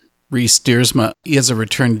Reese Deersma is a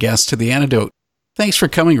return guest to The Antidote. Thanks for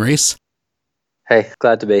coming, Reese. Hey,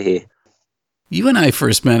 glad to be here. You and I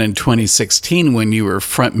first met in 2016 when you were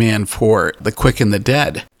frontman for The Quick and the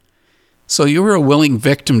Dead. So you were a willing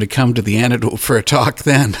victim to come to The Antidote for a talk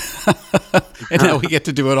then. And now we get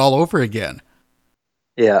to do it all over again.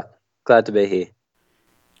 Yeah, glad to be here.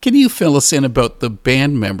 Can you fill us in about the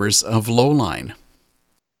band members of Lowline?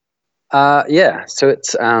 Yeah, so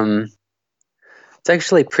it's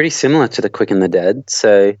actually pretty similar to The Quick and the Dead.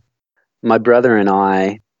 So my brother and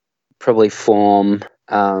I probably form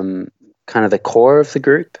kind of the core of the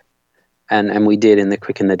group, and we did in The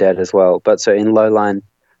Quick and the Dead as well. But so in Lowline,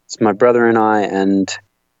 it's my brother and I and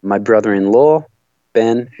my brother-in-law,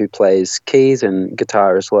 Ben, who plays keys and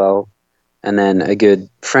guitar as well, and then a good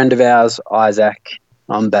friend of ours, Isaac,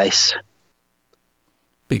 on bass.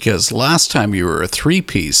 Because last time you were a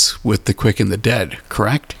three-piece with The Quick and the Dead,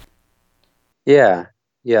 correct? Yeah.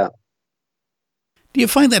 Do you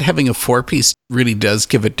find that having a four-piece really does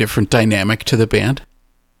give a different dynamic to the band?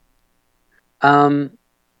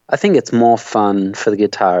 I think it's more fun for the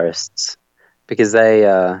guitarists because they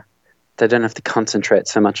don't have to concentrate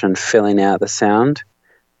so much on filling out the sound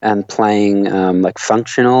and playing like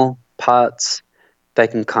functional parts. They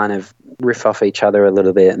can kind of riff off each other a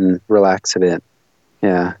little bit and relax a bit.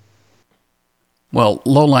 Yeah. Well,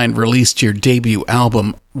 Lowline released your debut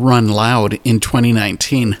album, Run Loud, in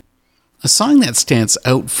 2019. A song that stands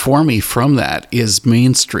out for me from that is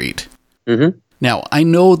Main Street. Mm-hmm. Now, I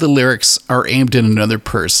know the lyrics are aimed at another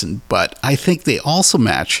person, but I think they also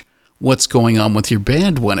match what's going on with your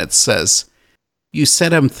band when it says, "You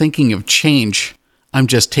said I'm thinking of change. I'm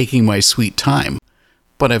just taking my sweet time,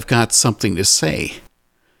 but I've got something to say."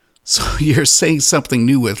 So you're saying something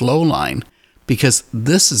new with Lowline, because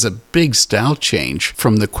this is a big style change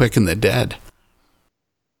from The Quick and the Dead.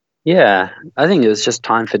 Yeah, I think it was just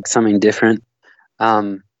time for something different.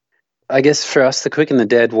 I guess for us, The Quick and the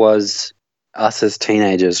Dead was us as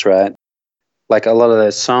teenagers, right? Like a lot of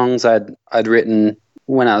those songs I'd written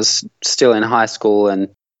when I was still in high school and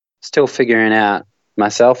still figuring out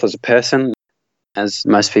myself as a person, as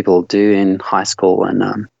most people do in high school.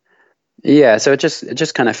 And yeah, so it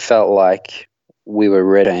just kind of felt like we were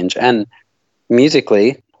red range. And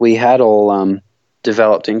musically, we had all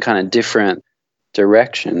developed in kind of different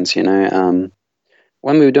directions, you know.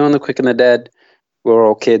 When we were doing The Quick and the Dead, we were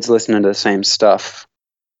all kids listening to the same stuff.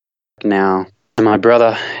 Now, my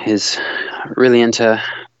brother is really into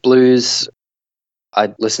blues.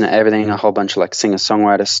 I listen to everything, a whole bunch of like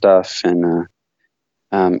singer-songwriter stuff and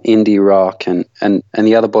indie rock, and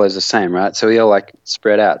the other boys the same, right? So we all like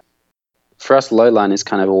spread out. For us, Lowline is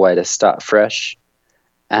kind of a way to start fresh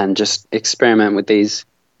and just experiment with these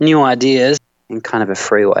new ideas in kind of a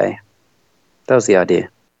free way. That was the idea.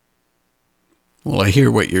 Well, I hear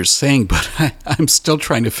what you're saying, but I'm still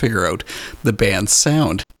trying to figure out the band's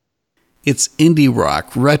sound. It's indie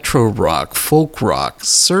rock, retro rock, folk rock,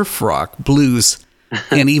 surf rock, blues,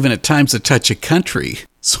 and even at times a touch of country.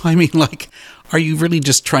 So, I mean, like, are you really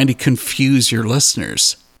just trying to confuse your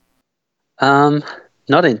listeners?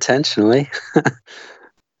 Not intentionally.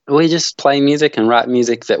 We just play music and write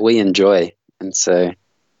music that we enjoy. And so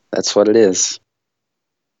that's what it is.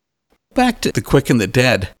 Back to The Quick and the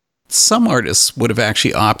Dead, some artists would have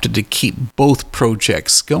actually opted to keep both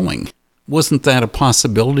projects going. Wasn't that a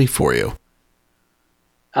possibility for you?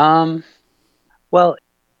 Well,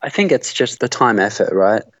 I think it's just the time effort,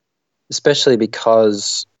 right? Especially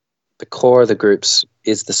because the core of the groups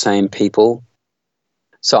is the same people.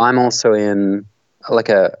 So I'm also in like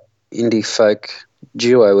a indie folk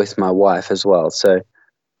duo with my wife as well. So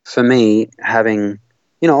for me, having,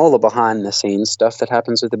 you know, all the behind the scenes stuff that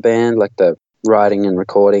happens with the band, like the writing and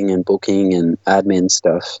recording and booking and admin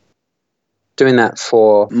stuff, doing that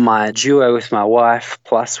for my duo with my wife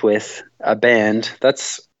plus with a band,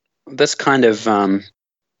 that's kind of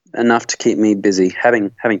enough to keep me busy.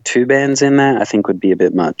 Having two bands in there, I think, would be a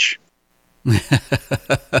bit much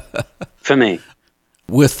for me.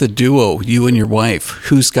 With the duo, you and your wife,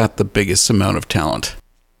 who's got the biggest amount of talent?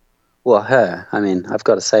 Well, her. I mean, I've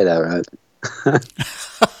got to say that, right?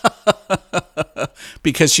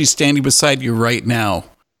 Because she's standing beside you right now.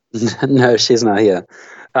 No, she's not here.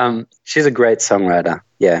 She's a great songwriter.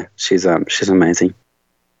 Yeah, she's amazing.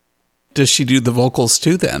 Does she do the vocals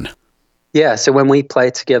too then? Yeah, so when we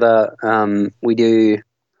play together, we do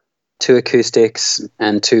 2 acoustics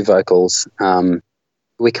and 2 vocals.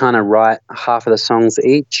 We kind of write half of the songs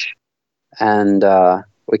each, and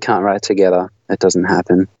we can't write together. It doesn't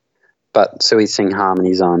happen. But so we sing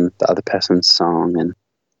harmonies on the other person's song, and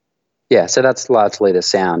yeah, so that's largely the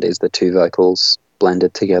sound, is the 2 vocals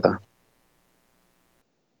blended together.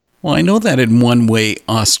 Well, I know that in one way,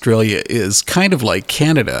 Australia is kind of like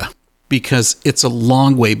Canada because it's a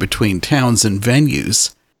long way between towns and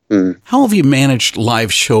venues. Mm. How have you managed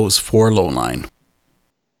live shows for Lowline?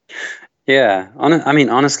 Yeah.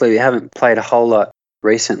 Honestly, we haven't played a whole lot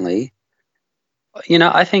recently.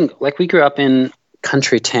 I think like we grew up in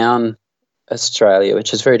country town Australia,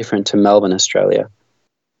 which is very different to Melbourne, Australia.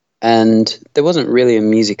 And there wasn't really a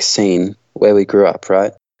music scene where we grew up,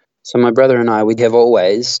 right? So my brother and I, we have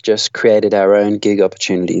always just created our own gig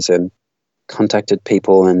opportunities and contacted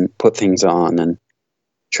people and put things on and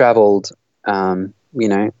traveled,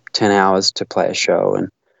 10 hours to play a show. And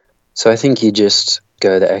so I think you just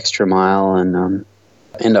go the extra mile and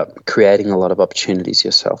end up creating a lot of opportunities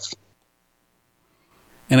yourself.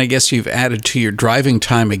 And I guess you've added to your driving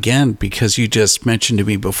time again because you just mentioned to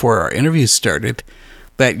me before our interview started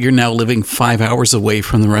that you're now living 5 hours away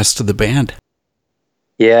from the rest of the band.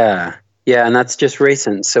 Yeah. Yeah. And that's just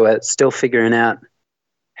recent. So it's still figuring out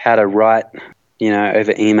how to write,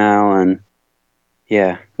 over email. And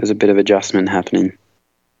yeah, there's a bit of adjustment happening.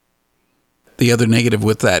 The other negative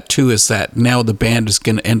with that, too, is that now the band is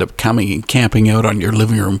going to end up coming and camping out on your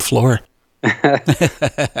living room floor.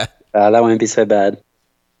 That won't be so bad.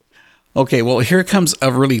 Okay, well, here comes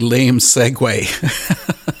a really lame segue.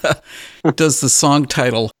 Does the song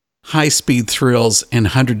title High Speed Thrills and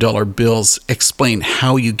 $100 Bills explain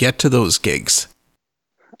how you get to those gigs?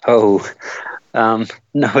 Oh, no,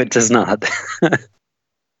 it does not.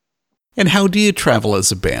 And how do you travel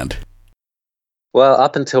as a band? Well,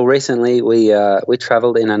 up until recently, we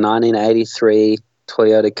traveled in a 1983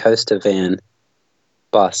 Toyota Coaster van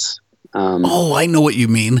bus. I know what you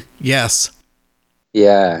mean. Yes.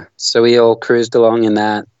 Yeah, so we all cruised along in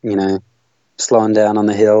that, slowing down on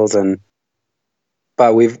the hills,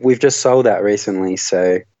 but we've just sold that recently,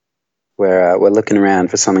 so we're looking around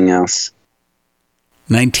for something else.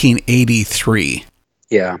 1983.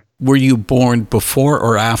 Yeah. Were you born before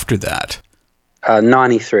or after that?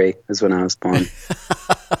 93 is when I was born.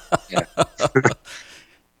 Yeah.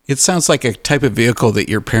 It sounds like a type of vehicle that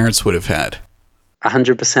your parents would have had.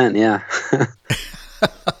 100%, yeah.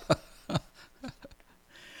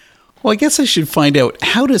 Well, I guess I should find out,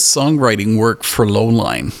 how does songwriting work for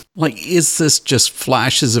Lowline? Like, is this just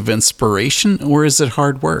flashes of inspiration or is it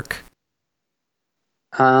hard work?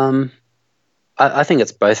 I think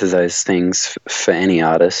it's both of those things for any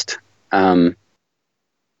artist.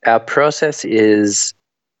 Our process is,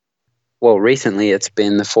 well, recently it's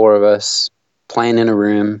been the four of us playing in a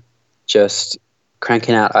room, just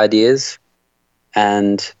cranking out ideas.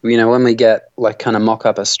 And, when we get like kind of mock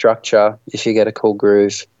up a structure, if you get a cool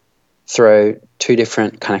groove, throw two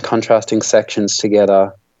different kind of contrasting sections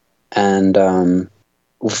together. And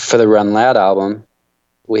for the Run Loud album,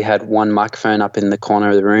 we had one microphone up in the corner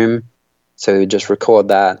of the room. So we would just record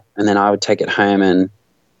that. And then I would take it home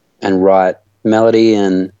and write melody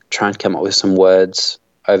and try and come up with some words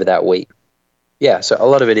over that week. Yeah, so a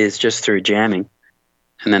lot of it is just through jamming.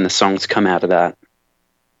 And then the songs come out of that.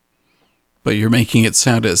 But you're making it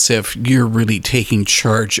sound as if you're really taking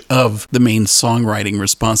charge of the main songwriting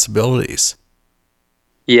responsibilities.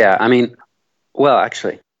 Yeah,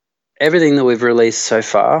 actually, everything that we've released so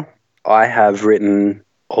far, I have written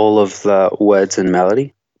all of the words and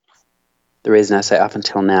melody. The reason I say up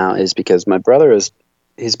until now is because my brother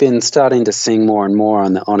he's been starting to sing more and more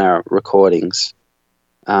on our recordings.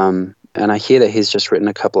 And I hear that he's just written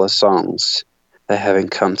a couple of songs. They haven't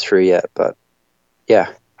come through yet, but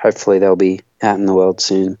yeah, hopefully they'll be out in the world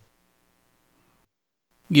soon.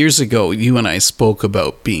 Years ago, you and I spoke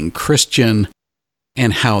about being Christian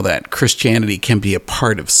and how that Christianity can be a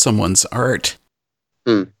part of someone's art.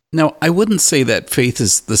 Mm. Now, I wouldn't say that faith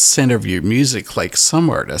is the center of your music like some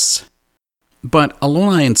artists, but a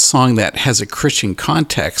Lowline song that has a Christian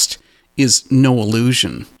context is No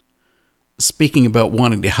Illusion, speaking about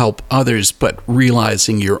wanting to help others but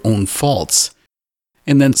realizing your own faults,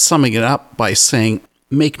 and then summing it up by saying,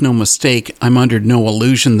 make no mistake, I'm under no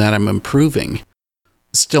illusion that I'm improving.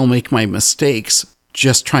 Still make my mistakes,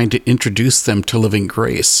 just trying to introduce them to living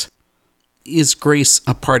grace. Is grace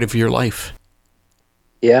a part of your life?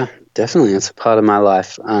 Yeah, definitely. It's a part of my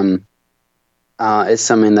life. It's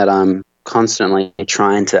something that I'm constantly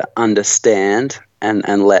trying to understand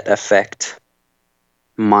and let affect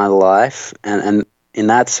my life. And in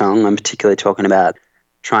that song, I'm particularly talking about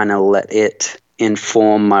trying to let it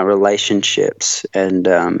inform my relationships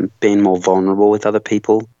and being more vulnerable with other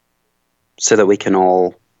people so that we can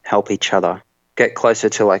all help each other get closer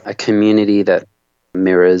to like a community that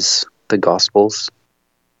mirrors the Gospels,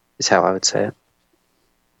 is how I would say it.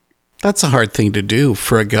 That's a hard thing to do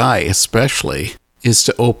for a guy, especially. is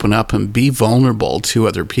to open up and be vulnerable to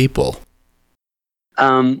other people.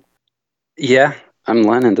 Yeah, I'm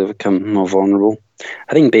learning to become more vulnerable.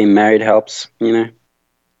 I think being married helps,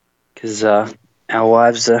 because our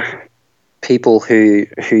wives are people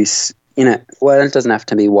who's, well, it doesn't have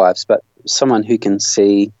to be wives, but someone who can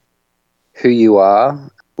see who you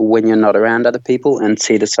are when you're not around other people and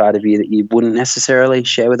see the side of you that you wouldn't necessarily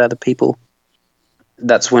share with other people.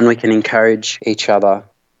 That's when we can encourage each other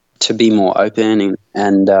to be more open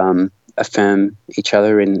and affirm each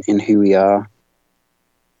other in who we are.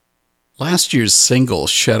 Last year's single,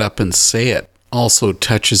 Shut Up and Say It, also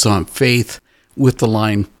touches on faith with the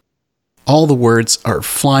line, all the words are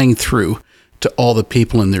flying through to all the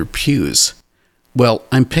people in their pews. Well,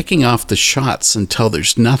 I'm picking off the shots until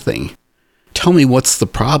there's nothing. Tell me what's the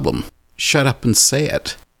problem. Shut up and say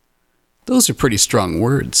it. Those are pretty strong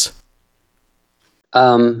words.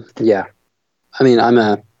 Yeah. I mean, I'm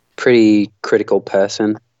a pretty critical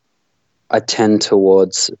person. I tend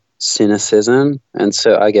towards cynicism, and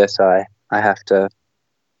so I guess I have to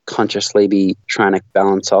consciously be trying to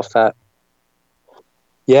balance off that.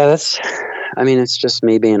 Yeah, it's just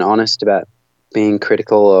me being honest about being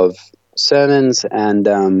critical of sermons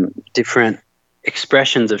and different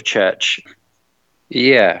expressions of church.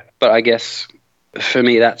 Yeah, but I guess for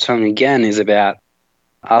me that song again is about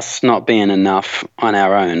us not being enough on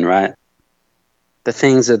our own, right? The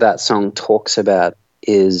things that song talks about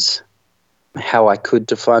is how I could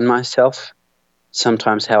define myself,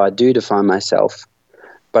 sometimes how I do define myself,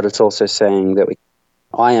 but it's also saying that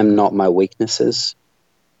I am not my weaknesses.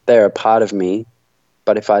 They're a part of me,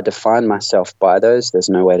 but if I define myself by those, there's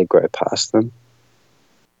no way to grow past them.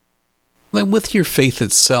 Then with your faith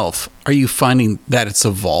itself, are you finding that it's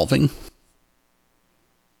evolving?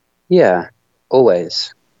 Yeah,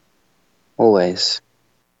 always. Always.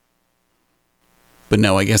 But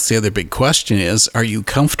now I guess the other big question is, are you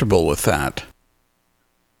comfortable with that?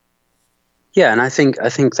 Yeah, and I think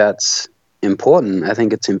that's important. I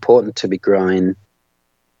think it's important to be growing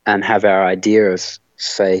and have our idea of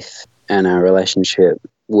faith and our relationship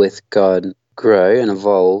with God grow and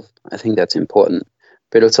evolve. I think that's important.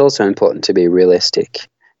 But it's also important to be realistic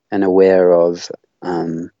and aware of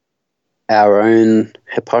our own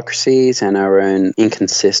hypocrisies and our own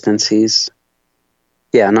inconsistencies.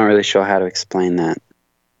 Yeah, I'm not really sure how to explain that.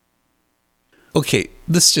 Okay,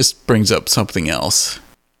 this just brings up something else.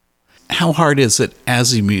 How hard is it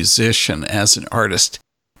as a musician, as an artist,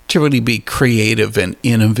 to really be creative and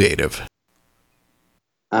innovative?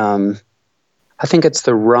 I think it's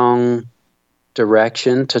the wrong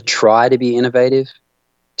direction to try to be innovative,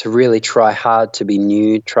 to really try hard to be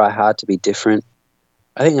new, try hard to be different.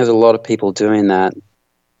 I think there's a lot of people doing that,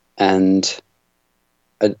 and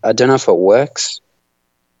I don't know if it works.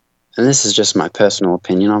 And this is just my personal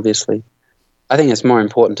opinion, obviously. I think it's more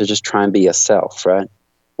important to just try and be yourself, right?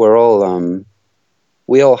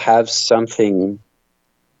 We all have something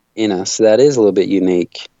in us that is a little bit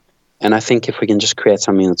unique. And I think if we can just create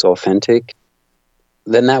something that's authentic,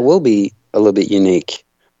 then that will be a little bit unique.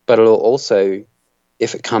 But it'll also,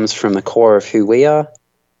 if it comes from the core of who we are,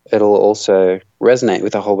 it'll also resonate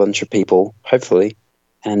with a whole bunch of people, hopefully,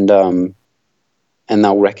 and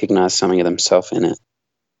they'll recognize something of themselves in it.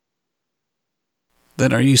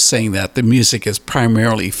 Then are you saying that the music is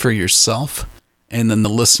primarily for yourself, and then the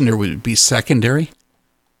listener would be secondary?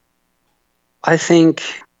 I think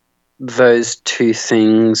those two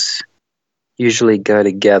things usually go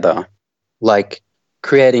together. Like,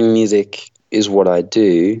 creating music is what I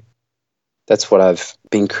do. That's what I've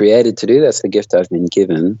been created to do. That's the gift I've been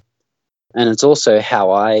given. And it's also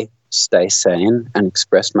how I stay sane and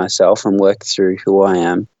express myself and work through who I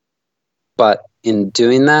am. But in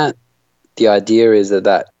doing that, the idea is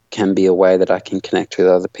that can be a way that I can connect with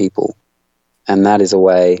other people. And that is a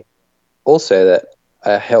way also that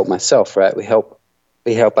I help myself, right? We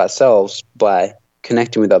help ourselves by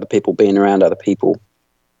connecting with other people, being around other people,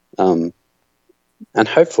 and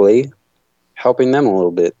hopefully helping them a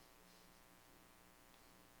little bit.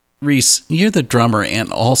 Reese, you're the drummer and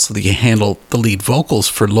also you handle the lead vocals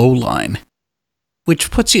for Lowline, which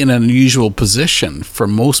puts you in an unusual position for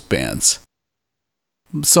most bands.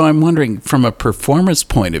 So I'm wondering, from a performance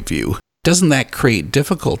point of view, doesn't that create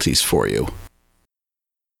difficulties for you?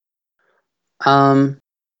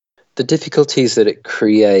 The difficulties that it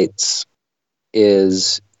creates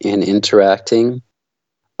is in interacting.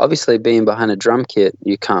 Obviously, being behind a drum kit,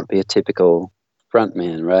 you can't be a typical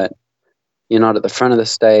frontman, right? You're not at the front of the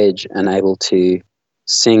stage and able to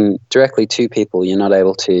sing directly to people. You're not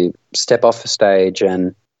able to step off the stage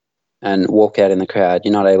and walk out in the crowd.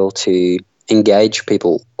 You're not able to engage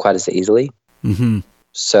people quite as easily. Mm-hmm.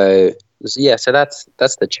 So Yeah, so that's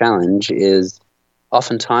the challenge. Is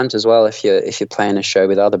oftentimes as well, if you're playing a show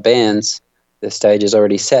with other bands, the stage is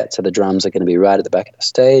already set, so the drums are going to be right at the back of the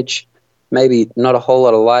stage. Maybe not a whole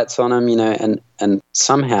lot of lights on them, and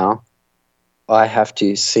somehow I have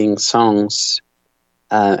to sing songs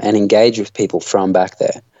and engage with people from back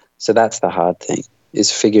there. So that's the hard thing,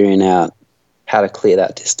 is figuring out how to clear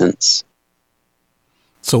that distance.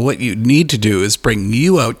 So what you need to do is bring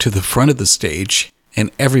you out to the front of the stage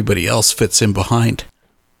and everybody else fits in behind.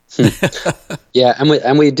 Yeah,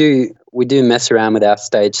 and we do mess around with our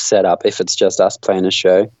stage setup if it's just us playing a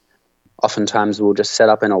show. Oftentimes we'll just set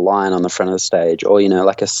up in a line on the front of the stage, or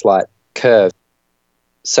like a slight curve.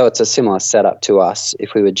 So it's a similar setup to us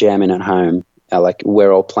if we were jamming at home. Like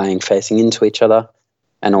we're all playing facing into each other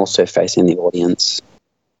and also facing the audience.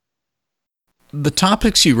 The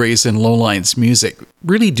topics you raise in Lowline's music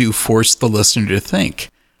really do force the listener to think,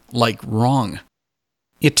 like Wrong.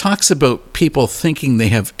 It talks about people thinking they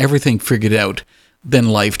have everything figured out, then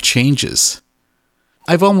life changes.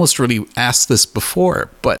 I've almost really asked this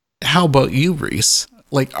before, but how about you, Reese?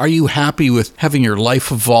 Like, are you happy with having your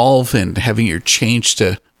life evolve and having your change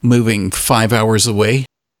to moving 5 hours away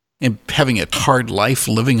and having a hard life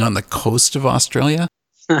living on the coast of Australia?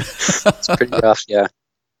 It's pretty rough, yeah.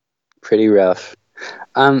 Pretty rough.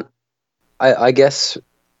 I guess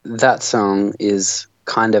that song is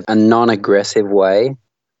kind of a non-aggressive way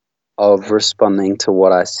of responding to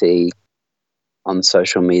what I see on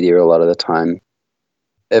social media a lot of the time.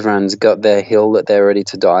 Everyone's got their hill that they're ready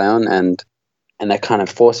to die on, and they're kind of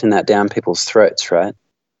forcing that down people's throats, right?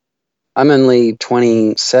 I'm only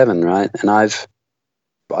 27, right? And I've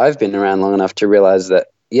been around long enough to realize that,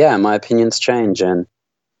 yeah, my opinions change, and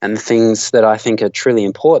the things that I think are truly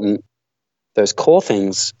important, those core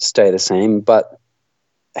things stay the same, but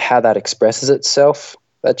how that expresses itself,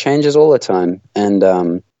 that changes all the time.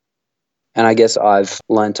 And I guess I've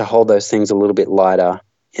learned to hold those things a little bit lighter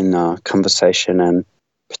in conversation and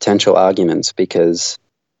potential arguments, because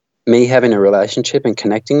me having a relationship and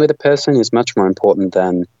connecting with a person is much more important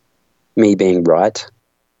than me being right.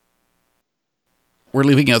 We're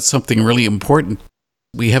leaving out something really important.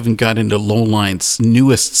 We haven't got into Lowline's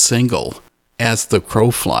newest single, As the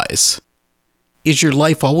Crow Flies. Is your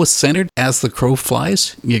life always centered as the crow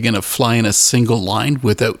flies? You're going to fly in a single line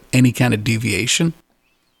without any kind of deviation?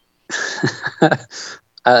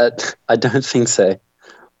 I don't think so.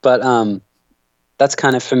 But that's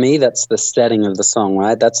kind of, for me, that's the setting of the song,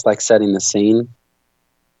 right? That's like setting the scene.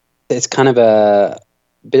 It's kind of a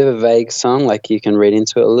bit of a vague song, like you can read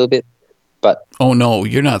into it a little bit. But oh no,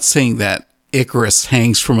 you're not saying that Icarus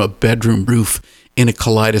hangs from a bedroom roof in a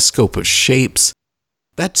kaleidoscope of shapes.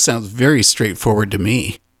 That sounds very straightforward to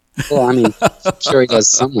me. Well, I mean, sure he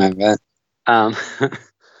does somewhere, right?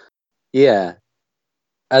 Yeah.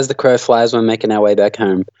 As the crow flies, we're making our way back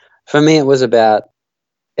home. For me,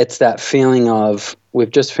 it's that feeling of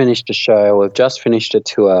we've just finished a show, we've just finished a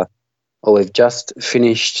tour, or we've just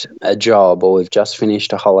finished a job, or we've just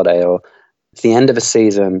finished a holiday, or it's the end of a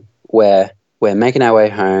season where we're making our way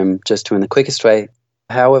home, just doing the quickest way,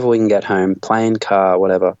 however we can get home, plane, car,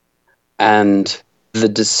 whatever. And the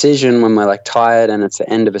decision when we're like tired and it's the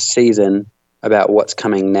end of a season about what's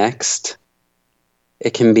coming next,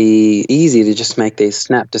 it can be easy to just make these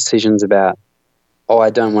snap decisions about, oh, I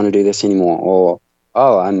don't want to do this anymore, or,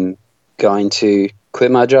 oh, I'm going to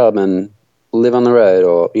quit my job and live on the road,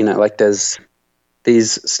 or, like there's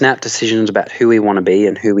these snap decisions about who we want to be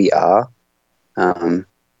and who we are.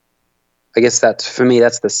 I guess for me,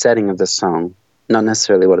 that's the setting of the song, not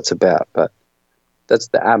necessarily what it's about, but that's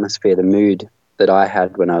the atmosphere, the mood that I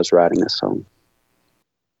had when I was writing this song.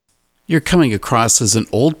 You're coming across as an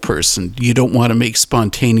old person. You don't want to make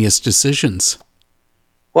spontaneous decisions.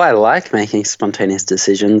 Well, I like making spontaneous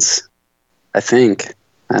decisions, I think.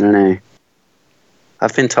 I don't know.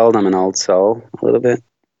 I've been told I'm an old soul a little bit.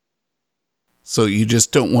 So you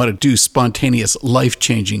just don't want to do spontaneous,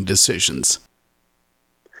 life-changing decisions.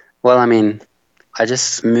 Well, I mean, I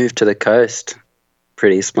just moved to the coast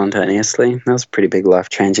pretty spontaneously. That was a pretty big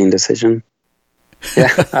life-changing decision. Yeah,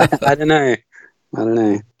 I don't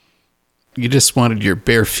know. You just wanted your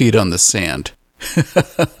bare feet on the sand.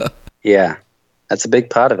 Yeah, that's a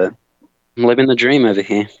big part of it. I'm living the dream over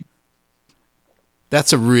here.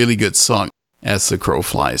 That's a really good song, As the Crow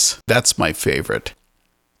Flies. That's my favorite.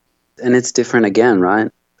 And it's different again,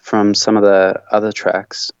 right, from some of the other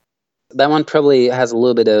tracks. That one probably has a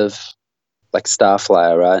little bit of, like,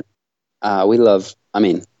 Starflyer, right?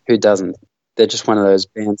 Who doesn't? They're just one of those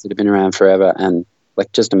bands that have been around forever and,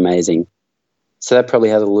 like, just amazing. So that probably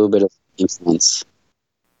has a little bit of influence.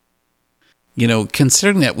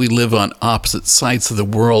 Considering that we live on opposite sides of the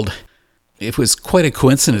world, It was quite a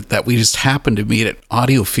coincidence that we just happened to meet at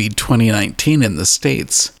AudioFeed 2019 in the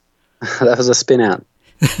States. That was a spin out.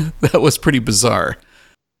 That was pretty bizarre.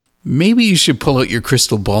 Maybe you should pull out your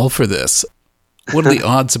crystal ball for this. What are the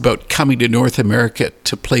odds about coming to North America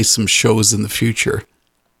to play some shows in the future?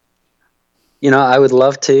 I would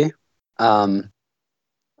love to,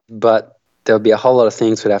 but there would be a whole lot of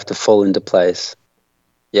things would have to fall into place.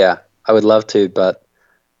 Yeah, I would love to, but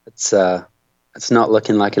it's not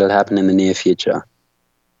looking like it'll happen in the near future.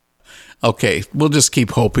 Okay, we'll just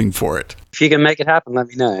keep hoping for it. If you can make it happen, let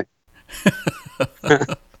me know.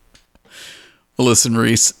 Well, listen,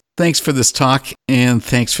 Maurice, thanks for this talk, and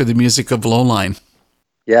thanks for the music of Lowline.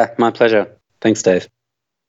 Yeah, my pleasure. Thanks, Dave.